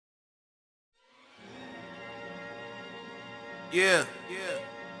Yeah.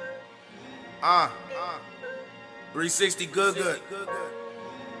 360 good.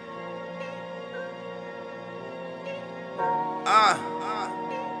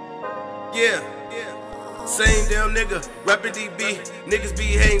 Yeah. Same damn nigga, rapping DB. Niggas be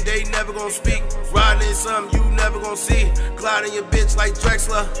hating, they never gon' speak. Riding in something you never gon' see. Gliding your bitch like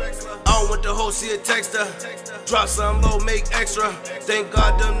Drexler. I don't want the hoe, see a texter. Drop some low, make extra. Thank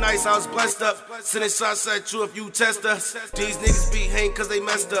God them nights I was blessed up. Sending shots at you if you test us. These niggas be hating cause they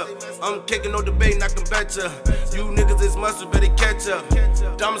messed up. I'm kicking no debate, and I can bet ya. You niggas is mustard, better catch up.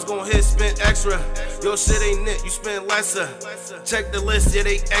 Diamonds gon' hit, spend extra. Your shit ain't it, you spend lesser. Check the list, yeah,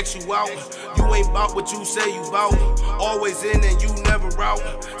 they X you out. You ain't bout what you say you bout. Always in and you never out.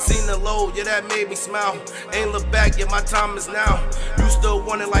 Seen the low, yeah, that made me smile. Ain't look back, yeah, my time is now. You still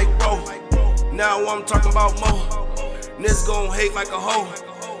want it like bro. Now I'm talking about mo. Niggas gon' hate like a hoe.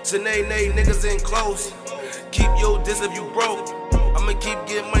 Sinead, niggas in close. Keep your diss if you broke. I'ma keep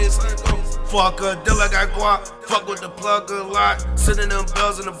getting money so I go. Fuck a deal, I got guap. Fuck with the plug a lot. Sending them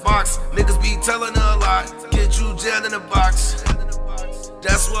bells in the box. Niggas be telling her a lot. Get you jailed in the box.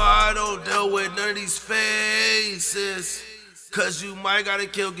 That's why I don't deal with none of these faces. Cause you might gotta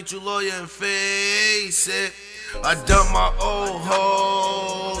kill, get you lawyer and face it. I dump my old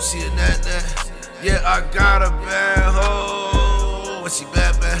hoe, she a that. Yeah, I got a bad hoe. What she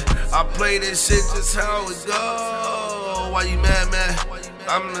bad? I play this shit just how it go. Why you mad?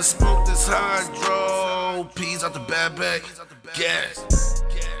 I'm gonna smoke this hydro. Peas out the bad bag. Gas.